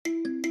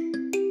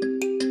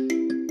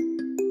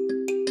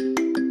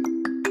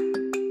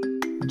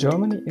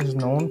Germany is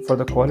known for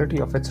the quality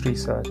of its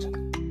research.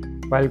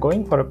 While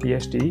going for a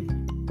PhD,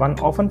 one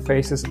often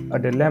faces a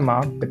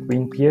dilemma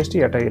between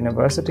PhD at a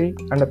university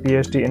and a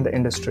PhD in the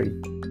industry.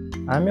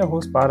 I'm your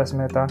host Paras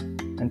Mehta,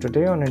 and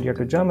today on India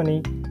to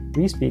Germany,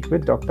 we speak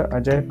with Dr.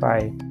 Ajay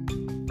Pai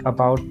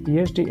about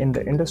PhD in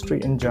the industry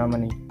in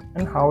Germany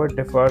and how it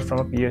differs from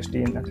a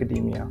PhD in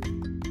academia.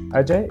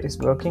 Ajay is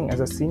working as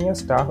a senior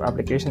staff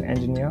application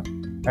engineer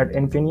at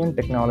Infineon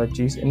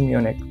Technologies in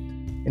Munich.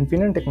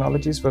 Infineon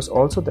Technologies was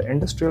also the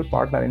industrial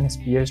partner in his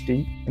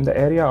PhD in the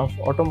area of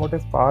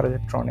automotive power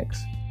electronics.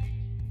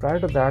 Prior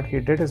to that, he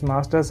did his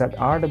master's at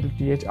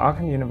RWTH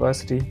Aachen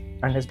University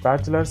and his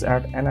bachelor's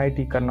at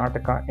NIT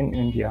Karnataka in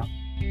India.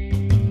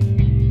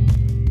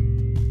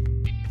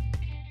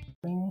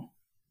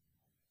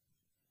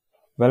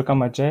 Welcome,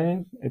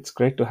 Ajay. It's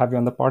great to have you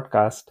on the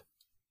podcast.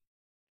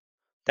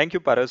 Thank you,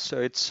 Paras.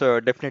 It's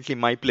definitely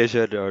my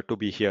pleasure to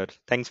be here.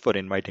 Thanks for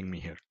inviting me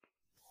here.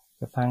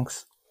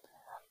 Thanks.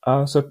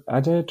 So,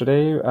 Ajay,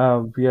 today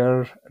we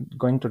are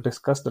going to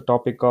discuss the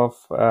topic of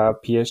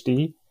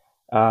PhD,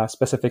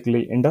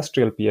 specifically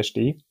industrial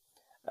PhD.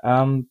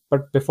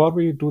 But before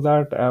we do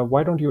that,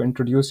 why don't you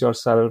introduce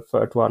yourself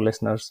to our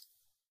listeners?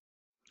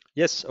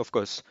 Yes, of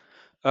course.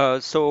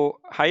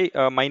 Hi,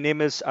 my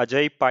name is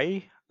Ajay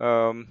Pai.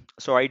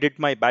 So I did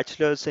my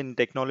bachelor's in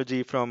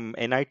technology from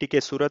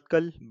NITK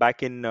Surathkal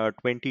back in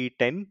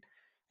 2010.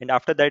 And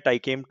after that, I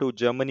came to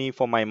Germany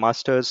for my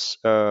master's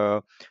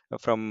from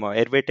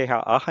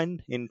RWTH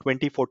Aachen in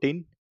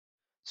 2014.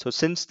 So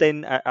since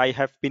then, I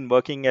have been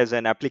working as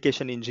an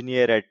application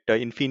engineer at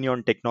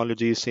Infineon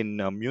Technologies in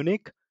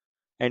Munich.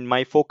 And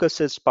my focus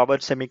is power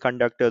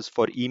semiconductors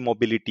for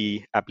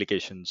e-mobility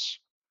applications.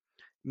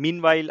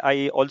 Meanwhile,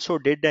 I also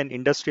did an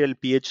industrial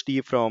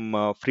PhD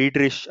from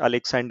Friedrich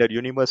Alexander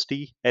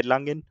University,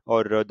 Erlangen,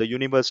 or the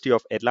University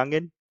of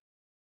Erlangen.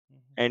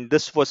 And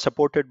this was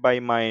supported by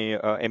my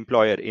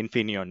employer,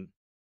 Infineon.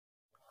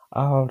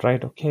 Oh,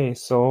 right. Okay.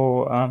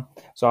 So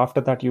after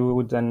that,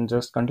 you then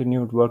just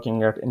continued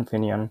working at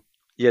Infineon.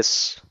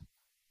 Yes.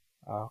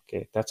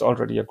 Okay, that's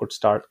already a good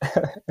start.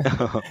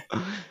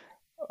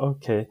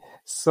 Okay.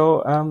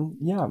 So,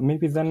 yeah,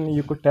 maybe then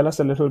you could tell us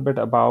a little bit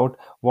about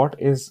what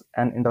is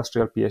an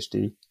industrial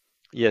PhD.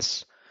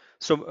 Yes.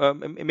 So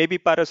maybe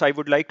Paras, I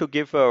would like to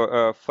give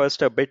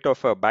first a bit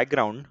of a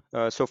background.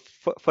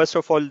 First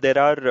of all, there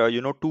are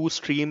two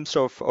streams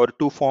of or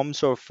two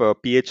forms of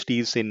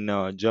PhDs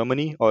in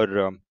Germany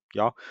or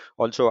yeah,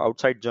 also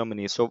outside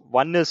Germany. So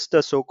one is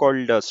the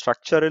so-called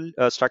structured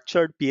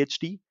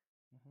PhD,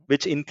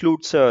 which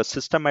includes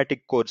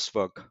systematic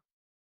coursework,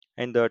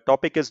 and the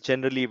topic is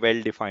generally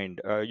well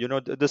defined.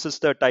 This is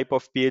the type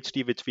of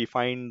PhD which we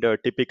find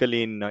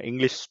typically in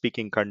English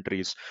speaking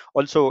countries,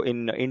 also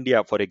in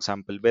India, for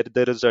example, where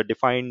there is a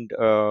defined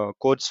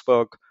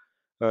coursework.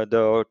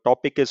 The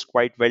topic is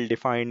quite well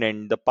defined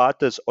and the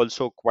path is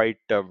also quite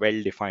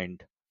well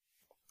defined.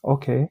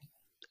 Okay.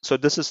 So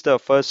this is the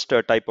first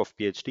type of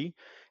PhD,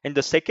 and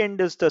the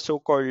second is the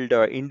so-called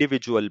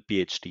individual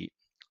PhD,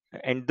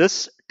 and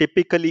this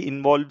typically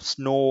involves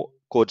no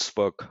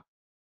coursework.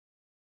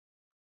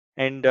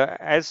 And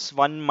as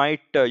one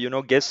might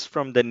guess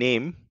from the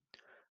name,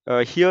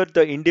 here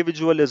the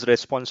individual is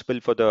responsible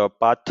for the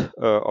path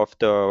of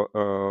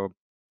the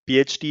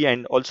PhD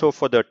and also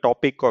for the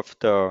topic of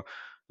the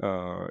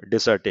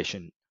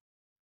dissertation.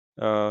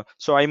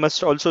 So I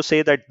must also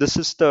say that this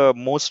is the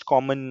most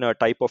common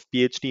type of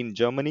PhD in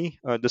Germany.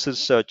 This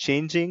is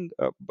changing,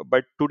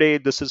 but today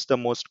this is the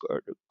most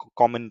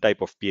common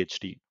type of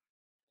PhD.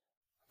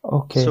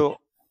 Okay.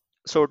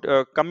 So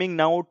coming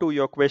now to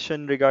your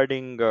question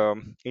regarding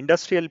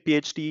industrial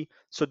PhD,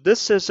 so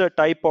this is a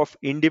type of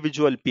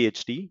individual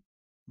PhD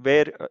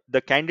where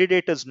the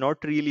candidate is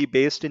not really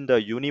based in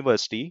the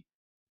university,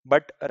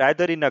 but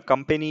rather in a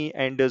company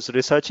and is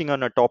researching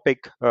on a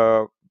topic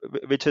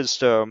which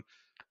is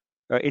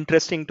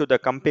interesting to the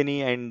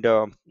company. And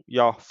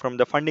yeah, from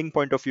the funding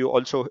point of view,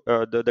 also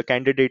the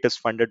candidate is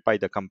funded by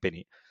the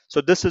company. So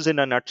this is in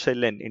a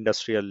nutshell an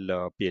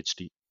industrial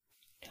PhD.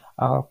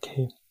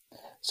 Okay.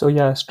 So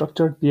yeah,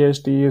 structured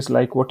PhD is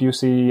like what you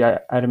see. I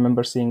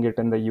remember seeing it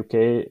in the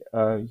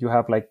UK. You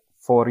have like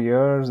 4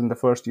 years. In the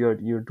first year,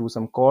 you do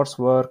some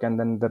coursework, and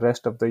then the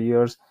rest of the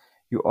years,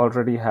 you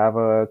already have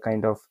a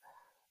kind of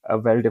a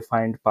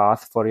well-defined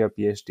path for your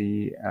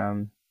PhD.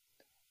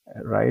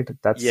 Right?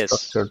 That's Yes,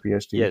 structured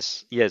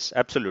PhD. yes,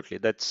 absolutely.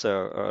 That's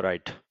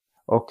right.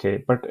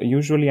 Okay, but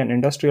usually an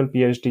industrial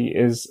PhD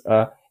is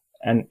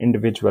an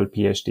individual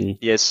PhD.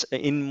 Yes,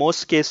 in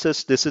most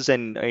cases, this is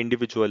an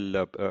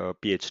individual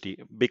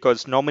PhD,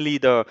 because normally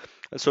the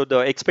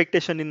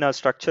expectation in a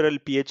structural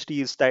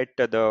PhD is that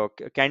the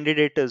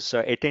candidate is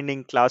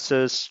attending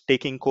classes,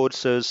 taking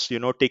courses,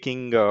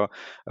 taking or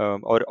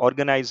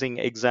organizing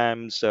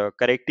exams,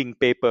 correcting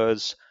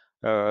papers,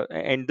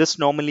 and this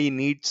normally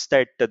needs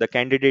that the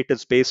candidate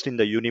is based in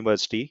the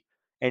university.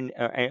 And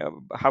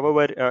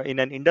however, in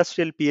an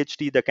industrial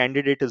PhD, the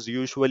candidate is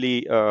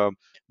usually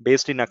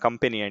based in a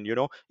company. And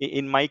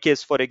in my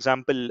case, for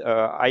example,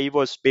 I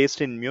was based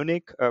in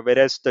Munich,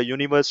 whereas the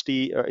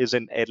university is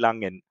in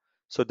Erlangen.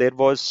 So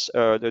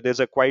there's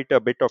a quite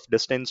a bit of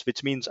distance,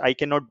 which means I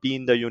cannot be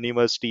in the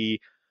university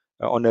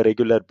on a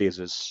regular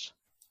basis.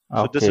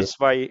 So this Okay. is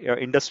why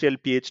industrial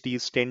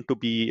PhDs tend to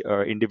be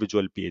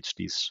individual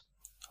PhDs.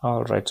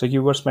 All right. So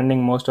you were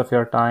spending most of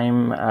your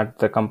time at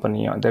the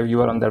company. You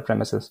were on their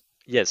premises.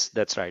 Yes,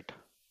 that's right.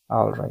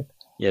 All right.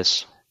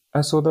 Yes.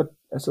 So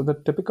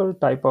the typical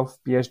type of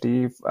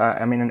PhD,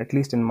 I mean, at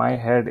least in my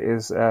head,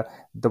 is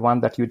the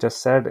one that you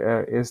just said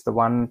is the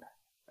one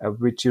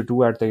which you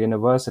do at the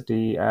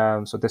university.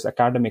 So this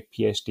academic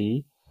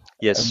PhD.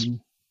 Yes.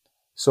 Um,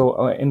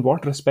 so, in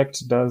what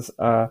respects does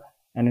an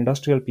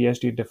industrial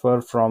PhD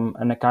differ from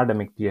an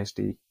academic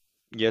PhD?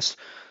 Yes.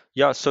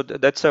 Yeah, so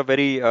that's a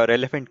very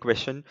relevant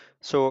question.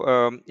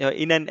 So,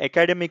 in an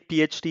academic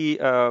PhD,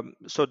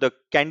 so the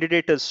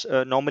candidate is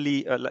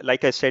normally,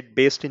 like I said,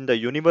 based in the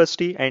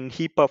university, and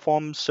he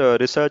performs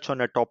research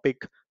on a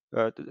topic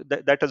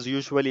that is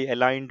usually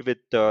aligned with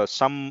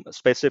some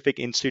specific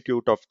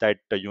institute of that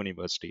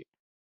university.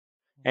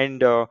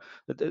 And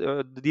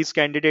these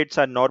candidates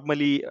are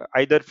normally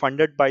either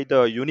funded by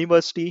the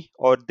university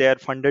or they are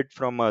funded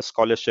from a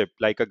scholarship,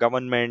 like a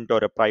government or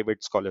a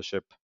private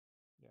scholarship.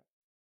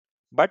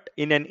 But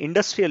in an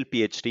industrial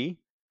PhD,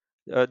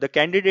 the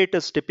candidate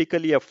is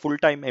typically a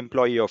full-time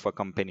employee of a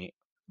company,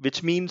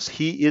 which means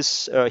he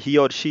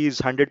or she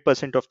is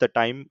 100% of the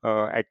time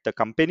at the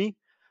company,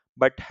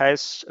 but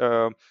has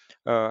to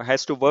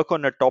work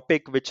on a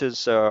topic which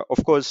is,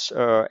 of course,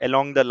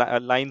 along the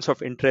lines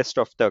of interest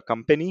of the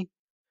company,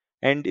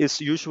 and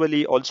is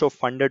usually also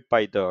funded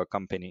by the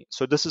company.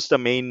 So this is the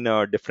main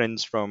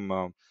difference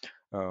from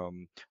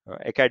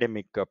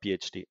academic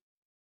PhD.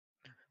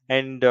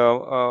 And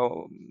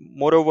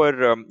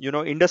moreover,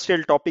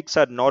 industrial topics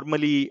are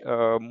normally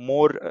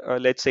more,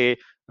 let's say,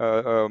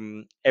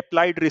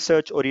 applied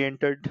research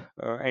oriented,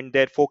 and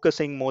they're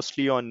focusing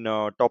mostly on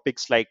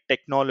topics like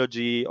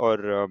technology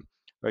or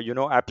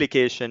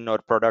application or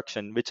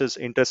production, which is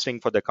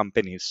interesting for the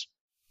companies.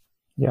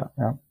 Yeah,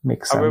 yeah,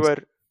 makes sense.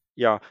 However,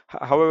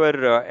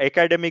 however,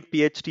 academic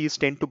PhDs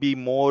tend to be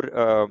more,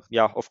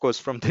 of course,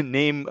 from the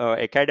name,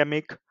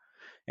 academic,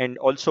 and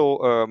also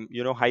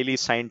highly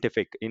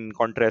scientific in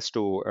contrast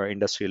to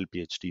industrial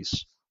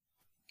PhDs.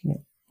 Yeah.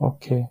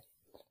 Okay.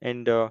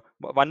 And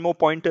one more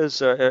point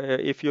is,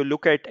 if you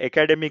look at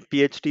academic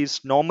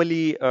PhDs,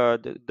 normally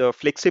the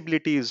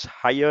flexibility is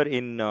higher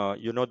in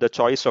the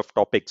choice of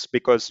topics,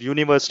 because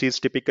universities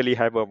typically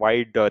have a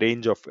wide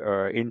range of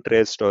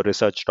interest or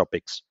research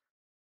topics.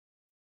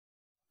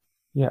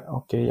 Yeah,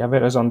 okay. Yeah,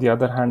 whereas on the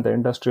other hand, the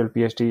industrial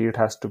PhD, it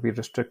has to be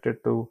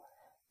restricted to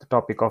the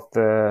topic of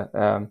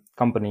the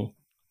company.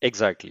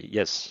 Exactly.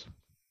 Yes.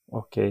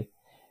 Okay.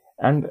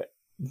 And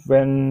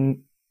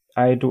when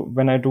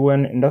when I do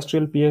an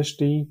industrial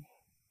PhD,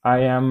 I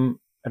am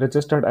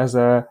registered as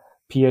a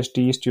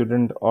PhD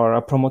student or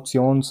a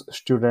promotions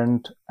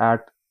student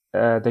at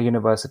the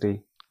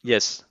university.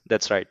 Yes,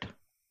 that's right.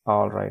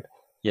 All right.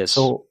 Yes.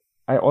 So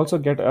I also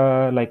get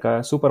like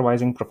a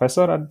supervising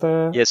professor at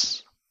the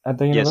Yes. Yes.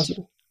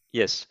 university.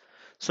 Yes.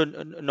 So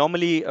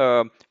normally,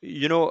 only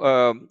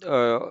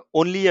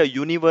a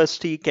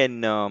university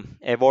can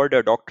award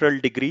a doctoral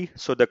degree.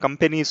 So the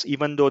companies,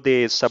 even though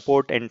they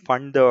support and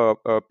fund the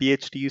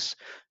PhDs,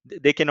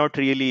 they cannot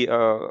really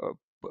uh,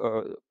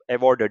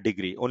 award a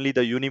degree. Only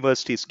the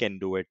universities can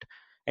do it.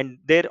 And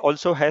there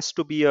also has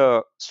to be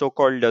a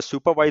so-called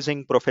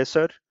supervising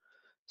professor.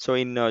 So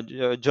in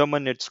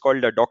German, it's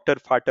called a Doctor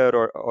Vater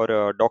or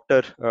a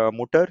Doctor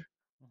Mutter.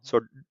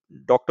 So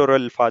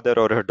doctoral father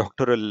or a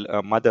doctoral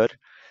mother.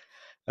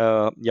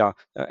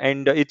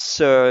 And it's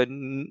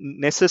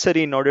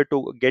necessary in order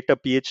to get a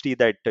PhD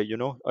that a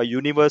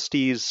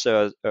university is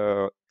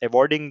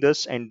awarding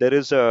this, and there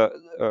is a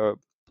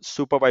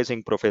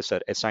supervising professor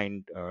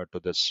assigned to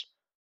this.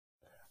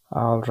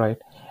 All right.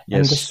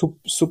 And the Yes.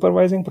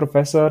 supervising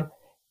professor,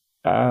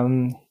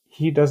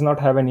 he does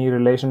not have any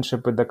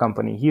relationship with the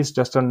company. He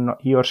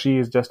or she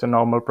is just a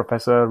normal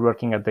professor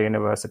working at the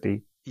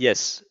university.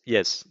 Yes,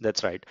 yes,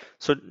 that's right.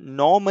 So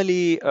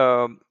normally,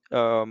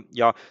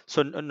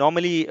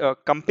 normally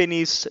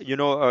companies,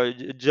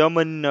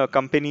 German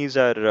companies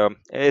are,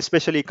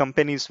 especially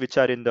companies which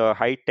are in the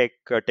high tech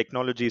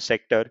technology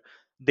sector,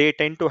 they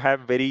tend to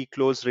have very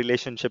close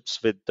relationships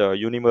with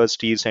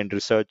universities and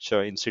research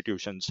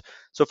institutions.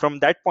 So from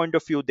that point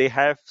of view, they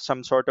have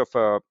some sort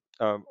of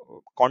uh,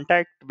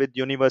 contact with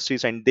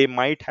universities, and they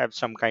might have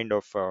some kind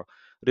of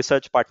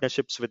research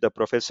partnerships with the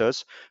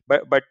professors.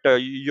 But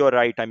you're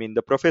right. I mean,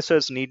 the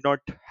professors need not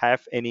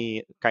have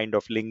any kind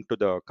of link to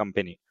the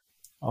company.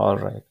 All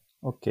right.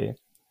 Okay.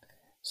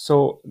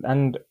 So,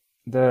 and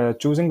the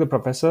choosing the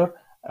professor,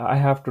 I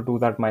have to do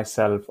that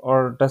myself,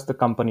 or does the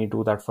company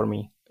do that for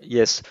me?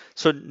 Yes.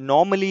 So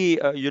normally,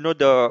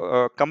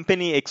 the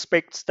company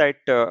expects that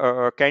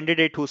a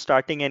candidate who's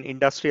starting an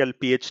industrial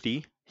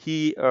PhD,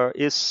 he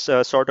is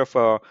sort of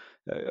a,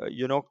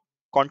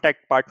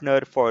 contact partner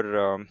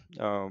for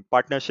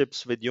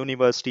partnerships with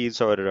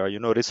universities or,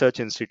 research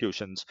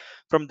institutions.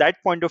 From that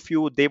point of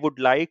view, they would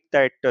like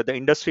that the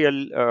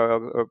industrial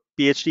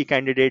PhD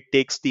candidate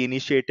takes the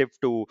initiative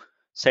to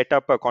set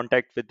up a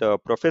contact with the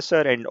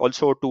professor, and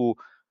also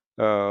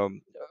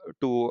um,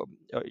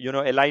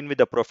 align with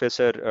the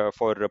professor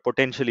for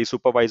potentially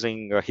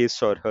supervising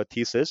his or her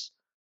thesis.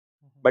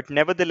 But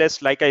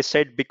nevertheless, like I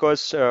said,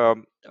 because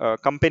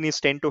companies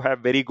tend to have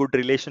very good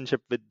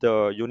relationship with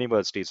the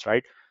universities,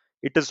 right?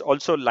 It is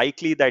also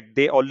likely that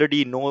they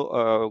already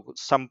know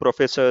some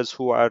professors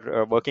who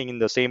are working in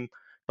the same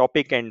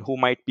topic and who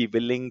might be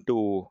willing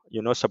to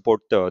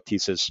support the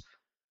thesis.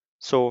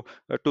 So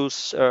to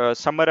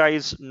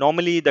summarize,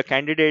 normally the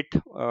candidate,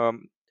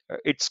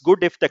 it's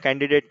good if the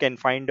candidate can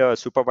find a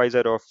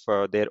supervisor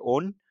of their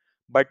own,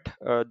 but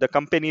the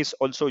companies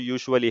also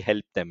usually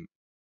help them.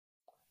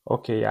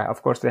 Okay, yeah,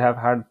 of course they have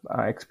had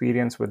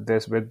experience with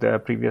this with the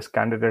previous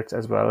candidates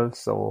as well.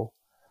 So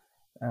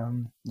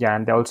yeah,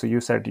 and they also,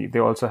 you said they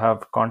also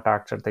have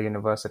contacts at the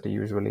university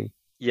usually.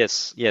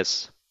 Yes,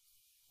 yes.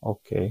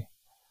 Okay,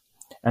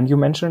 and you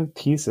mentioned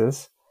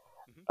thesis.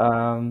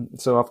 Mhm.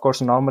 So of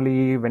course,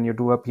 normally when you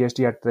do a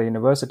PhD at the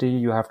university,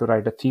 you have to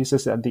write a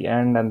thesis at the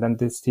end, and then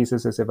this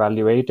thesis is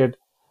evaluated.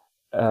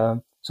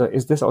 So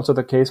is this also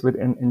the case with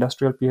an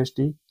industrial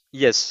PhD?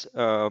 Yes,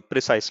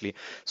 precisely.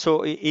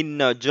 So in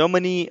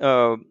Germany,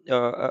 or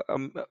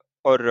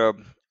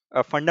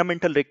a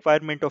fundamental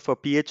requirement of a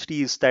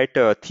PhD is that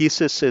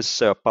thesis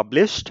is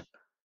published.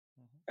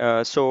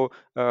 So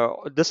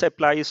this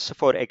applies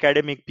for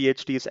academic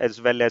PhDs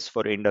as well as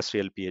for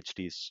industrial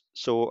PhDs.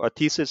 So a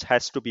thesis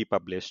has to be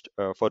published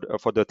for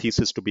the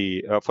thesis to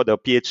be for the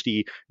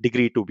PhD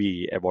degree to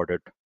be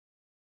awarded.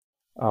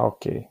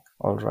 Okay,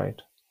 all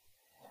right.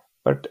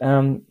 But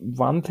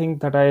one thing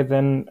that I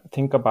then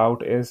think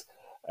about is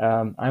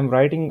I'm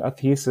writing a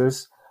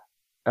thesis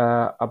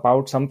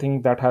about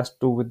something that has to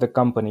do with the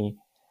company.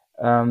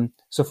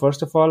 So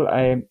first of all,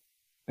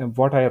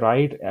 what I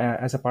write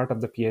as a part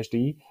of the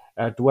PhD,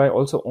 do I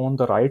also own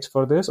the rights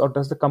for this, or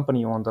does the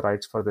company own the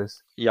rights for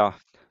this? Yeah,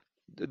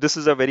 this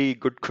is a very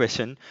good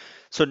question.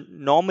 So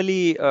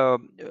normally,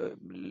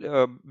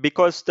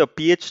 because the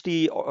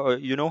PhD,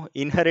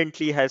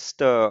 inherently has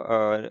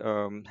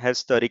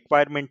the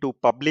requirement to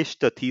publish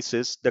the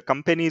thesis, the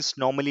companies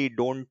normally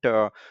don't,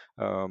 or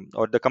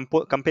the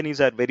companies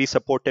are very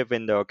supportive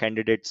in the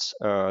candidates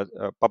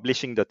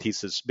publishing the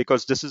thesis,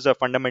 because this is a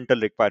fundamental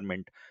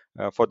requirement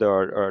for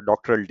the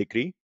doctoral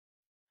degree.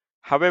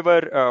 However,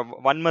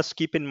 one must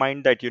keep in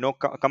mind that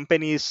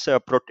companies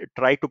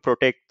try to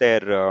protect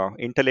their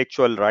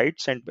intellectual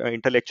rights and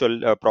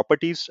intellectual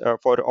properties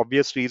for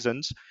obvious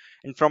reasons,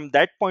 and from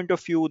that point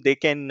of view, they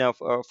can,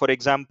 for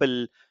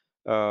example,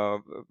 uh,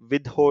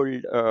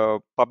 withhold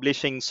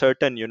publishing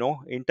certain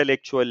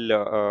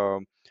intellectual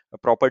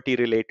property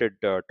related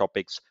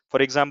topics. For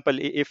example,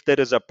 if there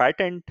is a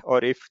patent,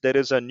 or if there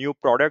is a new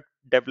product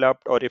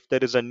developed, or if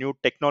there is a new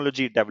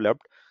technology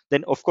developed,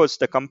 then of course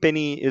the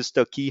company is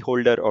the key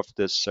holder of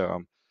this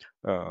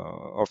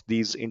of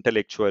these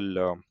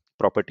intellectual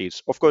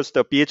properties. Of course,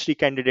 the PhD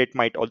candidate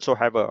might also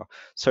have a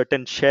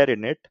certain share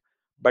in it,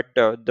 but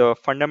the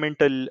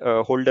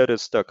fundamental holder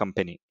is the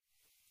company.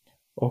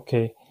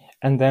 Okay.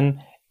 And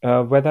then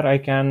whether I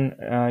can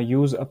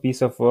use a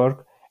piece of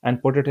work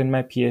and put it in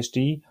my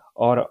PhD,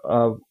 or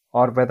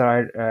whether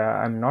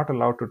I'm not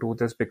allowed to do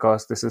this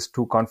because this is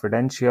too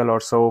confidential or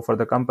so for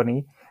the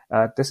company.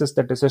 This is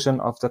the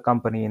decision of the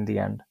company in the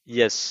end.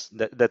 Yes,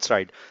 that's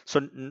right.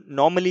 So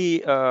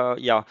normally,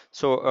 yeah.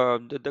 So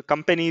the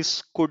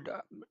companies could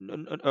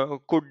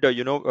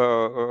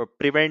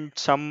prevent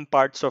some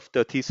parts of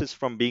the thesis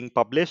from being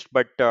published,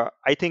 but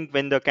I think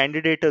when the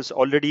candidate is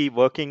already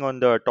working on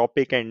the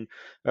topic, and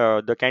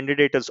the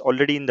candidate is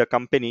already in the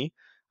company,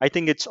 I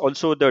think it's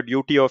also the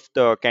duty of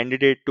the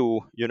candidate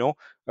to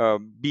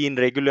be in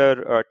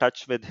regular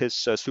touch with his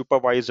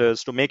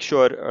supervisors to make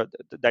sure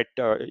that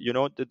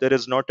there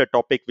is not a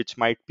topic which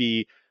might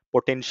be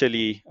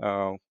potentially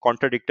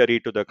contradictory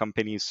to the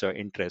company's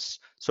interests.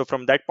 So,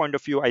 from that point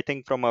of view, I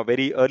think from a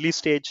very early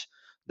stage,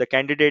 the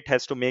candidate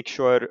has to make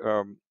sure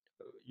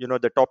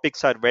the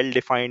topics are well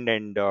defined,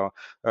 and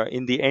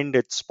in the end,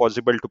 it's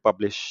possible to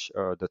publish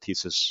the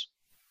thesis.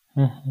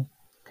 Mhm.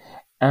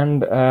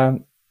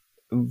 And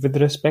with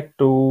respect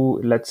to,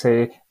 let's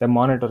say, the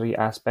monetary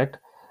aspect,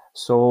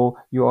 so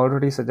you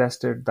already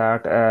suggested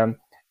that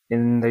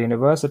in the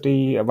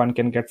university, one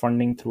can get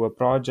funding through a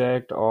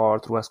project or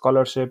through a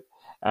scholarship,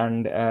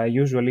 and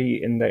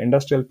usually in the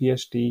industrial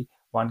PhD,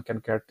 one can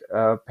get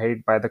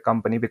paid by the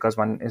company because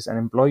one is an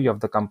employee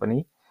of the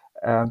company.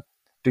 Uh,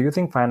 do you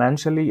think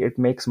financially it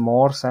makes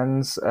more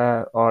sense,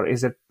 or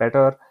is it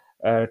better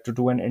to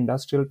do an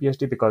industrial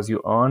PhD because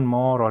you earn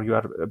more, or you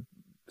are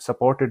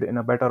supported in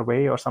a better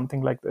way, or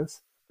something like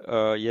this?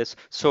 Yes.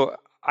 So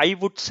I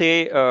would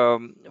say,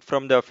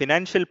 from the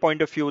financial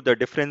point of view, the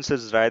difference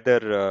is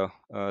rather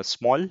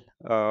small.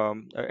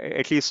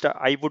 At least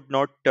I would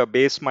not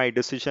base my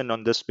decision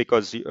on this,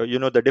 because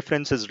the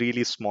difference is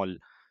really small.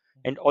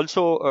 And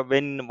also,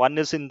 when one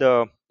is in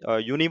the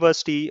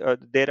university,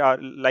 there are,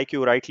 like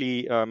you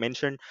rightly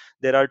mentioned,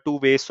 there are two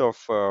ways of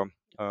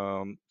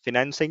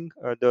financing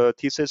the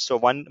thesis. So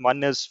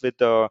one is with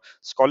the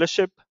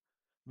scholarship,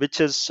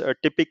 which is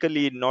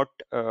typically not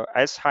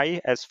as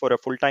high as for a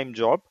full-time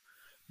job.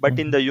 But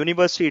in Mhm. the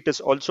university, it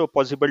is also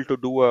possible to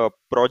do a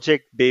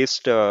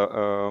project-based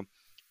uh,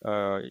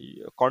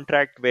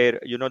 contract where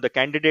the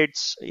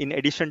candidates, in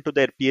addition to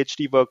their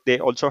PhD work, they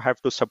also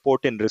have to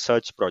support in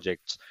research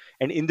projects.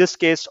 And in this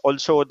case,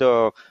 also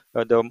the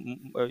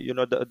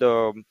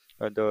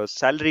the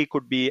salary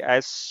could be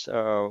as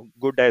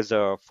good as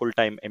a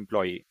full-time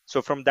employee.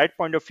 So from that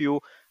point of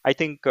view, I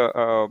think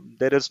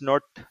there is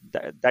not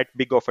that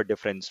big of a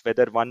difference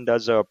whether one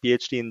does a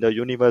PhD in the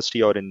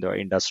university or in the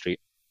industry.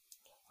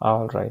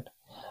 All right.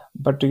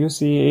 But do you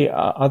see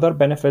other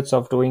benefits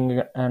of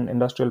doing an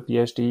industrial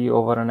PhD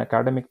over an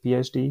academic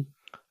PhD?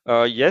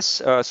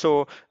 Yes.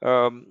 So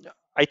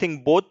I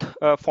think both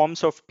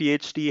forms of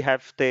PhD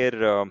have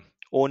their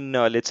own,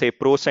 let's say,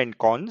 pros and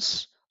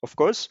cons, of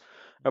course.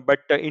 But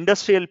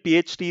industrial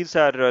PhDs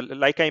are,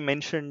 like I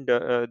mentioned,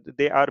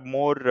 they are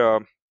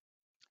more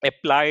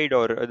applied,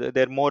 or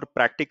they're more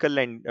practical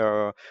and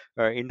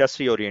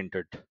industry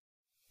oriented.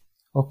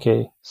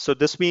 Okay, So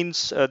this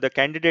means the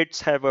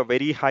candidates have a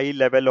very high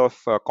level of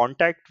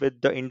contact with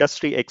the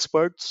industry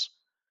experts,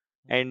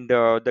 and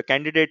the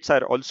candidates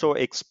are also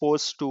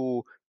exposed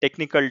to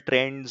technical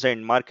trends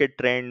and market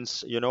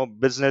trends,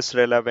 business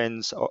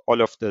relevance,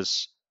 all of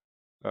this,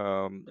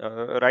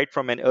 right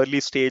from an early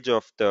stage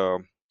of the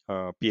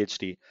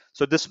PhD.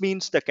 So this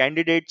means the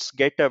candidates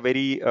get a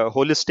very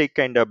holistic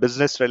and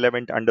business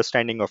relevant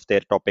understanding of their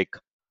topic.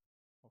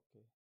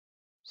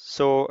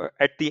 So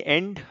at the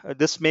end,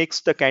 this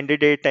makes the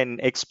candidate an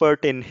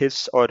expert in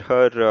his or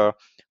her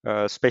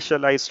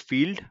specialized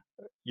field,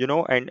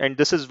 and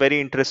this is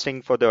very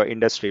interesting for the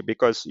industry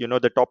because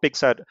the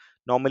topics are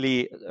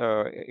normally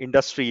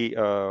industry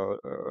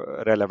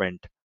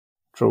relevant.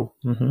 true.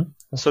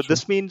 That's So true.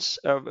 this means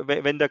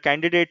when the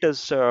candidate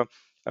is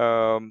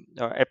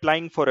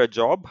applying for a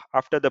job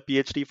after the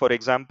PhD, for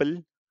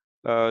example,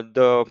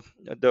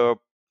 the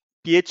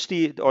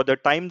PhD or the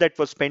time that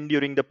was spent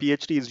during the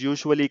PhD is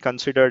usually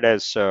considered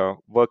as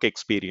work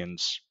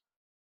experience.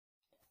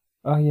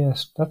 Ah,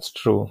 yes, that's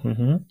true.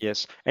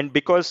 Yes, and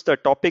because the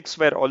topics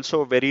were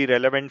also very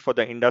relevant for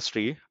the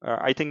industry,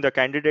 I think the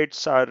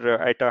candidates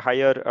are at a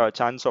higher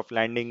chance of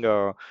landing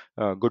a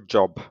good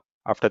job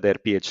after their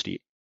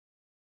PhD.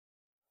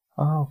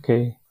 Ah,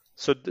 okay.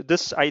 So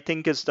this, I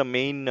think, is the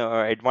main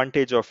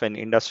advantage of an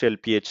industrial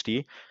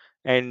PhD.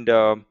 And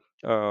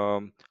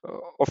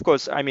of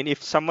course, I mean,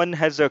 if someone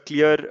has a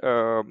clear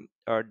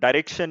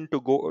direction to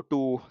go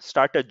to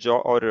start a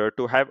job or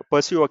to have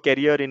pursue a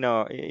career in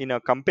a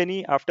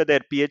company after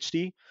their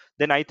PhD,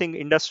 then I think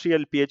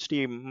industrial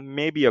PhD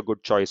may be a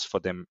good choice for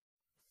them.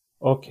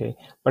 Okay.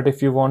 But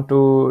if you want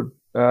to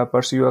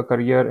pursue a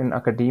career in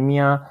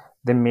academia,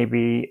 then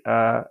maybe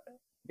a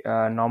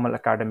normal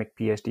academic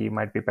PhD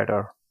might be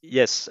better.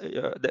 Yes,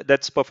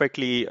 that's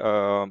perfectly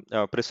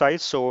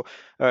precise. So,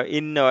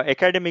 in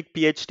academic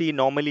PhD,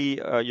 normally,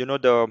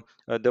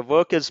 the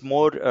work is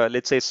more,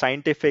 let's say,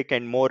 scientific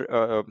and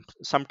more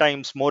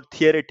sometimes more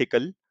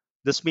theoretical.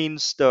 This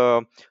means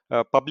the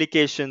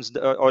publications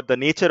or the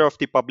nature of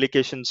the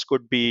publications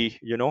could be,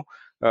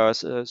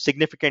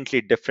 significantly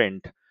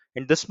different.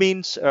 And this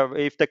means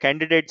if the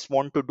candidates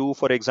want to do,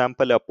 for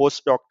example, a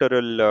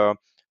postdoctoral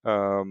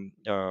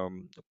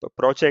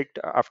project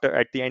after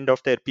at the end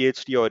of their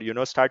PhD,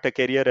 or start a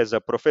career as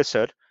a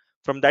professor,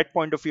 from that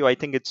point of view, I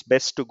think it's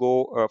best to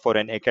go for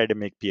an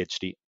academic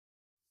PhD.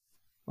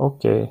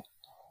 Okay.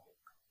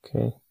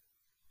 Okay.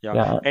 Yeah,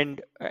 Yeah.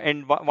 and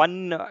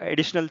one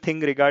additional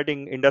thing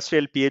regarding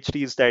industrial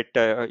PhD is that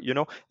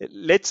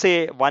let's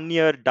say 1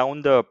 year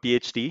down the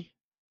PhD,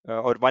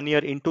 or 1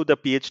 year into the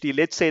PhD,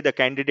 let's say the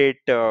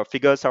candidate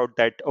figures out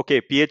that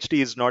okay,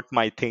 PhD is not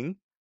my thing.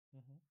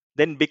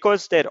 Then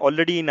because they're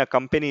already in a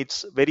company,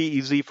 it's very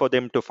easy for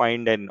them to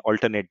find an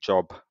alternate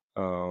job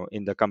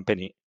in the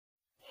company.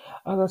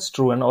 That's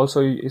true. And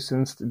also,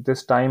 since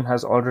this time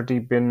has already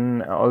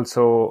been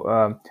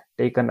also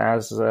taken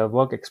as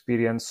work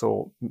experience,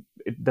 so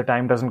the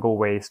time doesn't go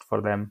waste for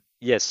them.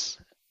 Yes,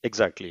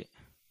 exactly.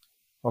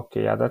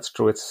 Okay, yeah, that's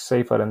true. It's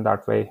safer in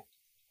that way.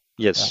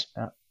 Yeah, Yes.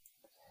 yeah.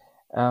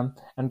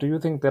 And do you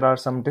think there are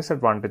some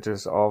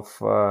disadvantages of?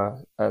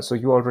 So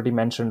you already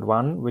mentioned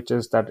one, which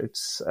is that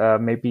it's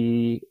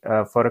maybe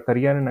for a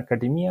career in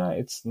academia,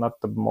 it's not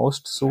the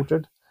most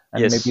suited,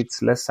 and maybe Yes.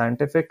 it's less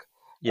scientific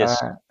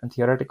Yes. and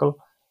theoretical.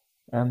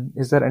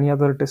 Is there any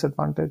other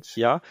disadvantage?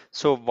 Yeah.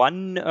 So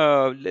one,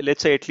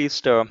 let's say at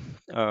least uh,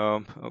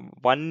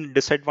 one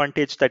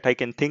disadvantage that I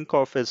can think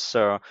of is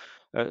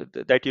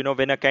that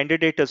when a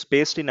candidate is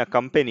based in a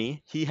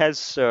company, he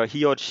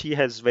or she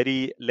has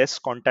very less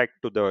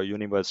contact to the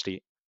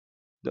university.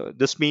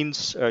 This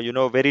means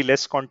very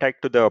less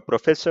contact to the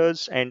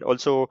professors and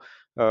also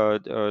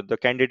the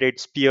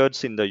candidate's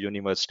peers in the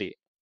university.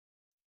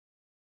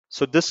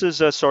 So this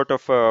is a sort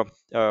of a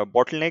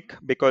bottleneck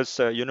because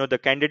the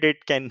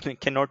candidate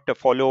cannot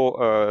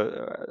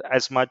follow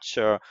as much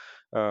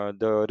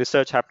the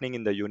research happening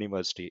in the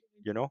university.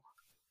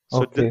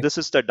 So Okay. this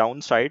is the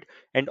downside.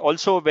 And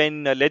also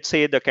when let's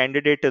say the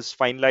candidate is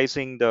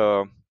finalizing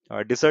the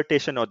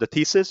dissertation or the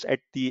thesis at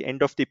the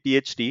end of the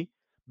PhD,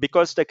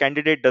 because the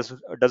candidate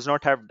does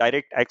not have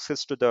direct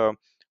access to the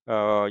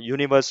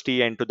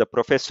university and to the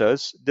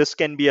professors. This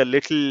can be a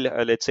little,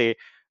 let's say,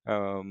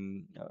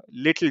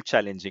 little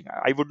challenging.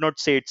 I would not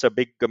say it's a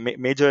big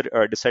major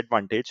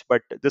disadvantage,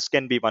 but this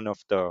can be one of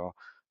the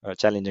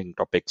challenging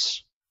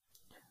topics.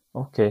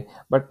 Okay,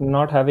 but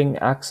not having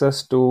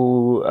access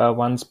to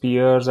one's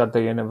peers at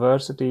the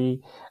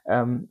university,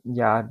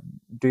 yeah,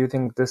 do you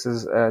think this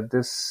is a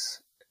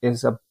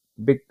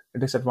big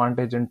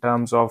disadvantage in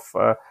terms of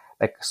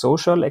like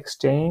social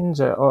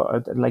exchange,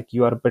 or like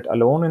you are a bit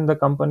alone in the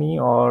company,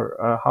 or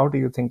how do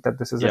you think that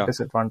this is a Yeah.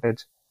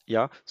 disadvantage?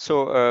 Yeah.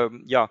 So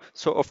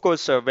So of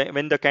course,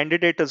 when the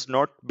candidate is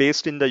not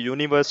based in the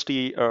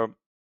university,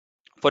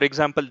 for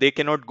example, they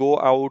cannot go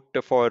out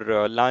for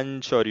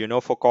lunch or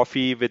for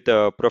coffee with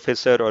the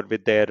professor or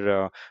with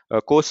their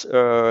course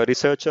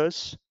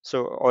researchers.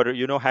 So, or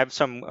have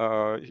some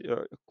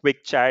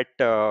quick chat,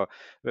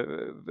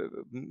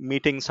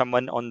 meeting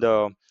someone on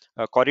the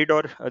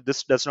corridor.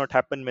 This does not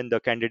happen when the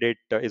candidate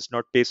is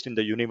not based in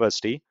the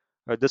university.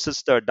 This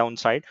is the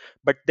downside.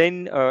 But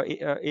then,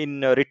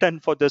 in return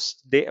for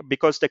this,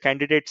 because the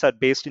candidates are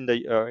based in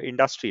the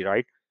industry,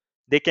 right?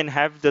 They can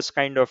have this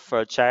kind of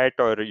chat,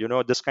 or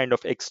this kind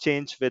of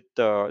exchange with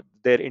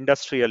their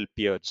industrial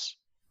peers.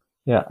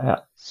 Yeah, yeah,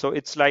 So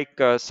it's like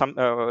it's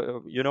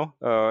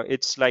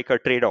like a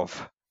trade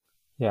off.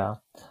 yeah.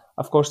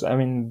 Of course, I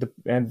mean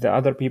the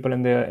other people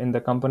in the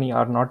company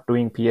are not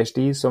doing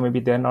PhDs, so maybe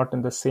they're not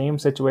in the same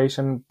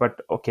situation. But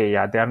okay,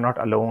 yeah, they are not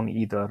alone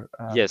either.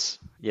 Yes,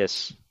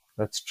 yes,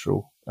 That's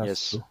true. That's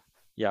yes. true.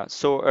 Yeah,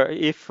 so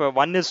if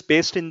one is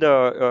based in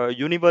the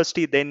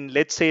university, then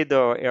let's say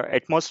the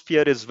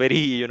atmosphere is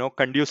very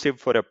conducive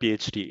for a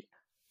PhD.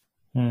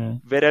 Hmm.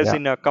 Whereas Yeah.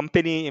 in a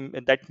company,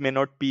 that may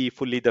not be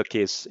fully the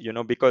case,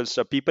 because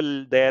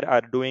people there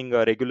are doing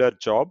a regular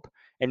job,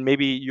 and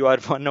maybe you are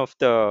one of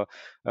the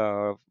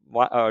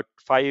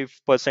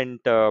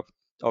 5%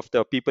 of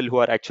the people who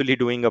are actually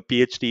doing a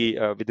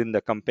PhD within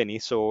the company.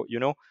 So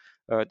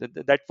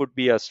that would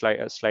be a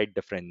slight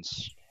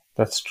difference.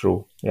 That's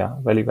true. Yeah,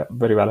 very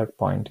valid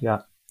point.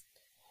 Yeah.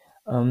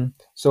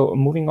 So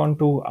moving on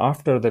to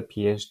after the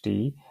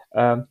PhD,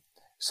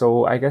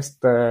 so I guess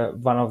the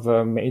one of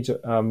the major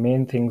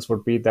main things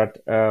would be that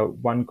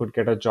one could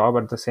get a job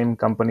at the same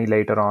company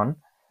later on.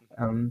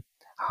 Um,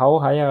 how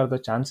high are the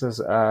chances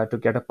to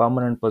get a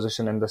permanent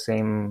position in the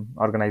same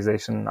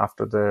organization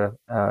after the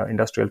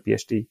industrial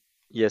PhD?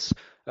 Yes,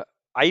 uh,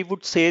 I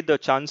would say the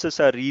chances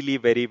are really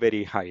very,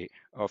 very high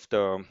of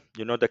the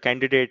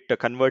candidate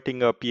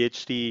converting a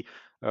PhD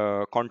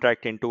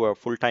contract into a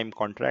full-time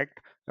contract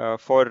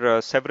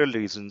for several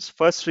reasons.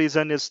 First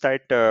reason is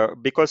that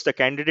because the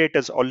candidate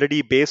is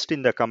already based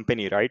in the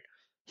company, right?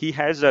 He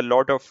has a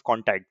lot of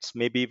contacts,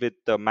 maybe with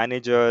the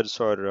managers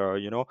or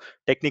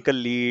technical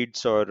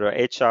leads or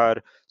HR.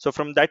 So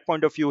from that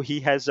point of view, he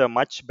has a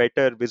much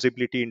better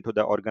visibility into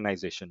the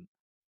organization.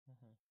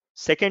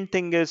 Second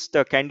thing is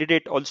the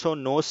candidate also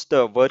knows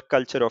the work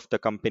culture of the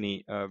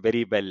company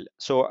very well.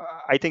 So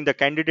I think the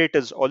candidate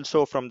is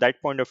also, from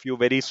that point of view,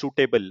 very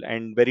suitable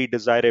and very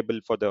desirable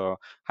for the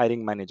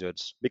hiring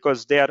managers,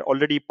 because they are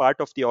already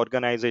part of the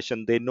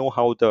organization. They know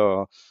how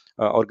the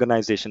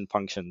organization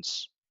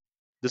functions.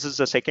 This is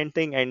the second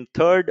thing. And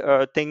third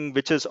thing,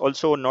 which is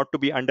also not to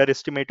be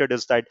underestimated,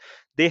 is that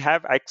they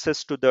have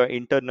access to the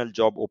internal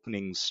job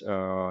openings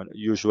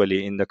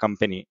usually in the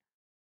company.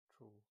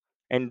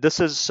 And this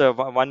is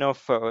one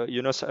of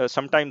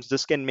sometimes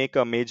this can make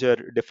a major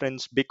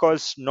difference,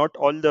 because not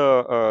all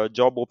the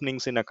job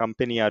openings in a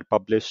company are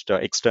published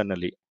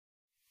externally.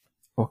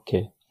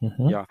 Okay.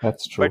 Yeah,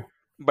 That's but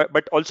true.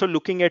 but also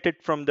looking at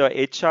it from the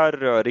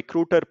HR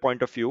recruiter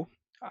point of view,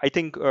 I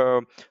think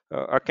a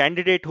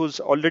candidate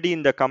who's already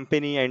in the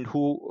company and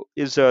who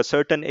is a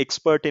certain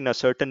expert in a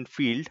certain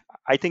field,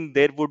 I think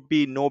there would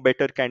be no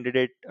better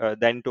candidate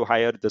than to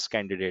hire this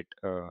candidate,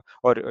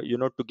 or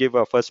to give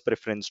a first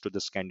preference to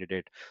this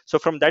candidate. So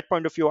from that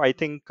point of view, I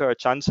think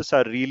chances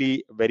are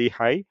really very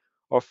high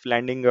of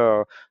landing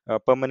a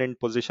permanent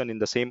position in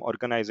the same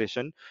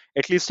organization.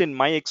 At least in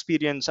my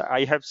experience,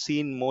 I have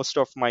seen most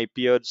of my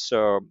peers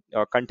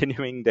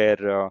continuing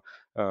their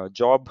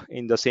job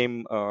in the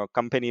same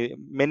company,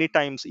 many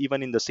times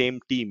even in the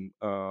same team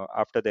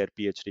after their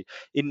PhD.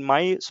 In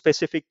my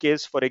specific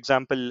case, for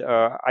example,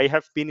 I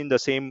have been in the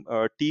same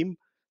team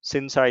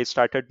since I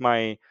started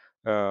my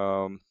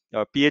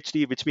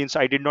PhD, which means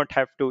I did not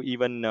have to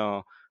even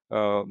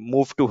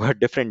move to a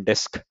different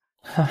desk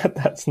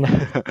That's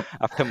nice.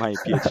 after my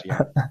PhD.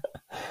 Yeah.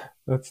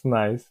 That's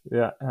nice.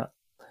 Yeah. Yeah.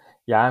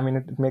 Yeah, I mean,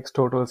 it makes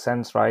total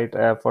sense, right?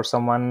 For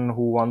someone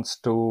who wants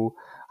to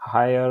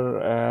hire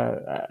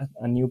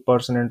a new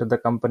person into the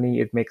company,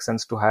 it makes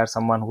sense to hire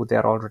someone who they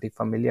are already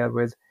familiar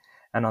with.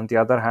 And on the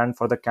other hand,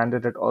 for the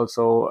candidate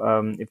also,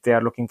 if they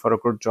are looking for a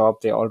good job,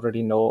 they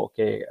already know,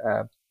 okay,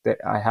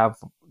 I have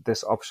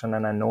this option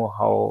and I know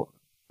how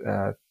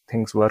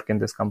things work in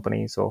this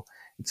company. So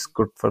it's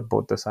good for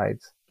both the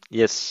sides.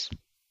 Yes.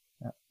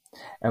 Yeah.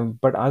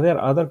 But are there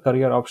other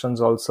career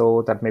options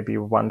also that maybe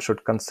one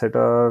should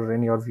consider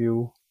in your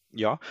view?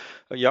 Yeah.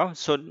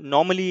 So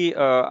normally,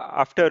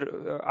 after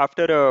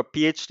a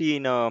PhD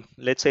in a,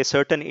 let's say,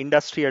 certain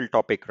industrial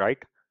topic, right?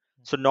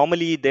 So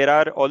normally there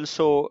are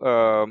also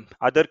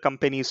other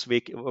companies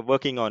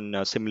working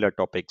on similar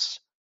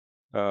topics,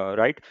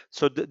 right?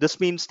 So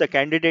this means the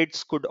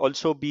candidates could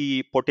also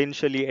be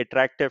potentially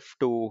attractive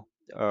to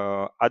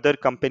other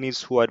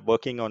companies who are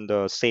working on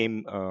the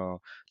same,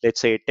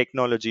 let's say,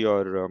 technology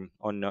or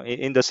on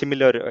in the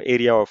similar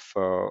area of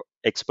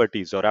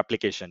expertise or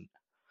application.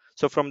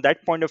 So from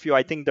that point of view,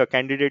 I think the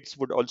candidates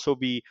would also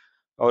be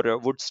or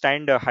would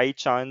stand a high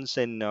chance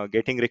in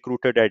getting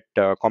recruited at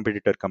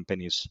competitor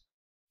companies.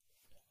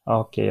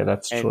 Okay,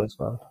 that's true And as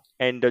well.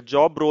 the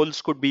job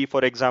roles could be,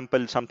 for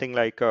example, something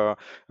like a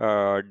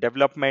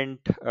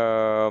development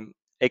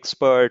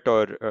expert,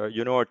 or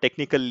a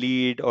technical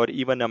lead, or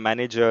even a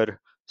manager.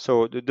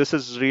 So this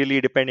is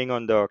really depending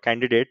on the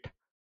candidate,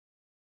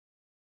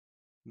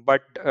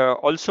 but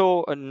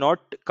also not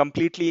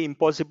completely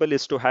impossible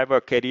is to have a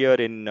career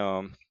in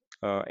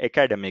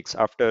academics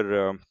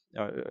after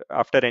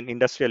an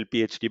industrial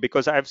PhD,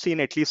 because I've seen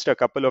at least a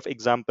couple of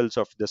examples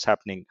of this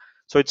happening.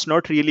 So it's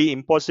not really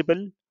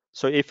impossible.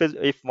 So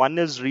if one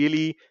is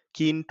really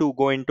keen to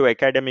go into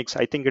academics,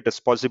 I think it is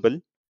possible.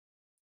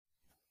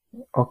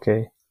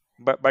 Okay.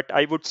 But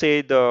I would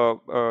say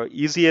the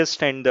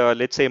easiest and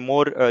let's say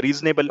more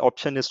reasonable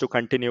option is to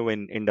continue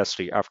in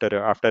industry after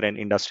an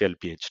industrial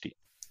PhD.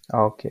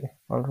 Okay.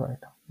 All right.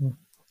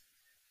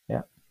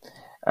 Yeah.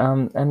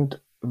 And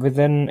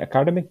within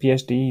academic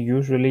PhD,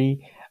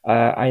 usually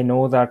I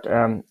know that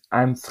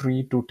I'm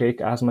free to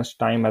take as much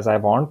time as I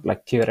want,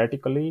 like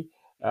theoretically.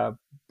 Uh,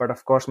 but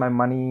of course, my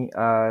money,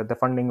 the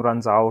funding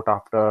runs out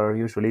after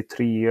usually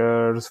 3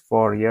 years,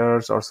 4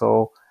 years or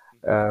so.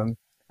 Um,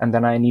 and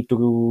then I need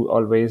to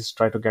always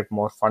try to get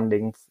more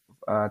funding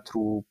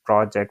through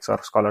projects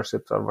or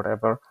scholarships or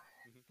whatever.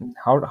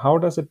 How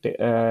does it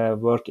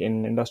work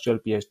in industrial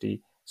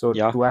PhD? So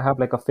Yeah. do I have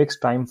like a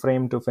fixed time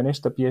frame to finish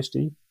the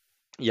PhD?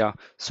 Yeah,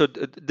 so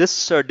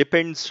this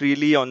depends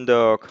really on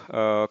the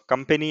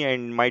company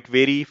and might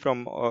vary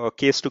from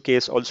case to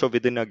case also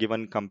within a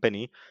given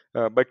company.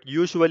 But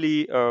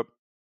usually,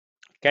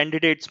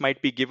 candidates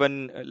might be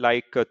given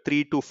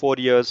 3 to 4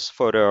 years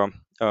for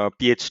a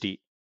PhD.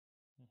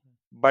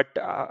 But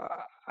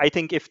I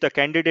think if the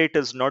candidate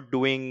is not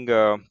doing,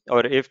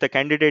 or if the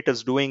candidate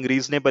is doing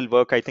reasonable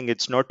work, I think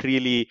it's not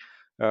really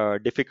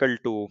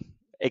difficult to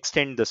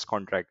extend this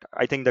contract.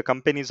 I think the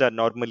companies are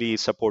normally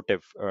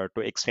supportive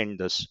to extend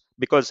this,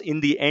 because in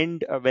the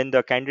end, when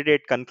the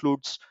candidate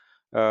concludes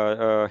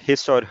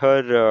his or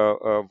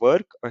her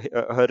work,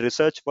 her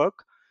research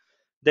work,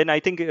 then I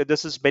think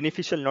this is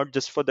beneficial not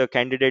just for the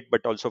candidate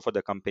but also for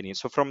the company.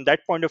 So from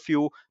that point of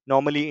view,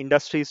 normally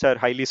industries are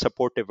highly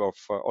supportive of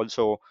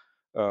also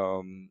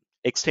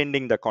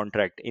extending the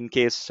contract in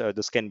case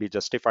this can be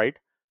justified.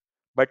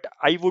 But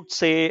I would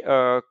say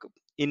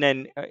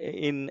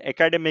in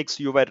academics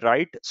you were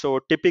right. So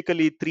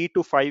typically 3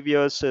 to 5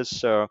 years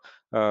is a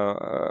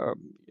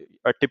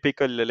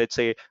typical, let's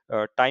say,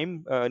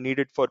 time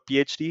needed for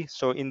PhD.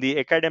 So in the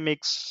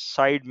academics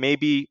side,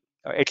 maybe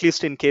at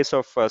least in case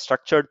of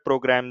structured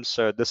programs,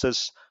 this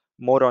is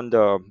more on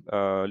the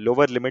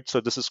lower limit.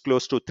 So this is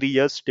close to 3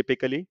 years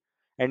typically.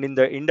 And in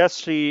the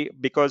industry,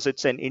 because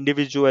it's an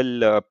individual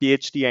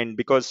PhD, and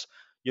because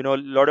a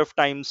lot of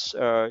times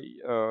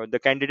the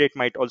candidate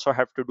might also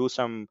have to do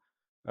some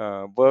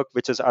work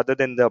which is other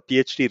than the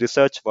PhD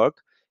research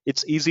work,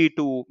 it's easy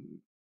to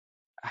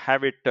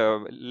have it,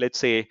 let's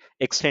say,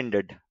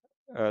 extended.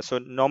 So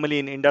normally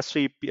in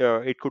industry,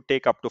 it could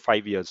take up to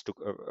 5 years to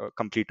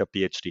complete a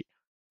PhD.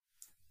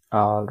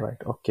 All right.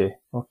 Okay.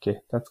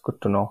 Okay. That's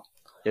good to know.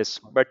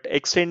 Yes, but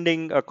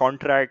extending a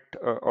contract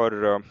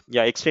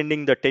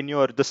extending the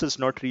tenure, this is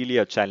not really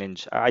a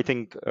challenge. I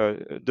think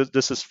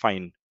this is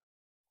fine.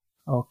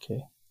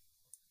 Okay.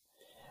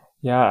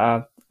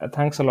 Yeah.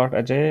 Thanks a lot,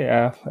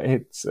 Ajay.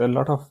 It's a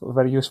lot of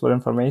very useful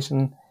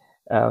information.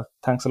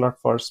 Thanks a lot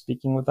for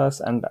speaking with us.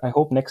 And I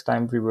hope next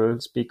time we will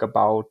speak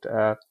about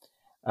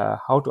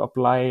how to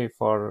apply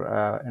for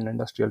an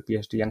industrial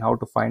PhD and how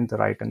to find the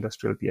right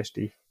industrial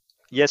PhD.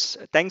 Yes,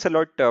 thanks a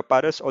lot,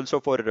 Paras,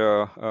 also for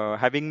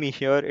having me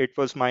here. It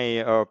was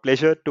my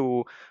pleasure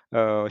to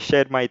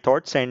share my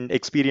thoughts and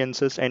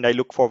experiences, and I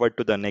look forward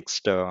to the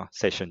next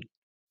session.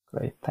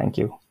 Great. Thank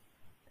you.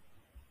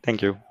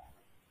 Thank you.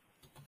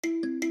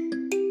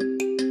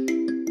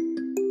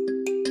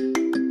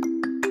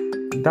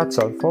 That's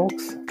all,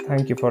 folks.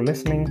 Thank you for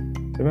listening.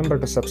 Remember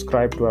to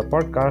subscribe to our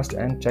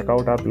podcast and check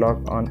out our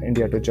blog on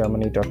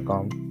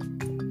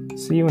indiatogermany.com.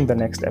 See you in the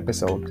next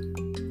episode.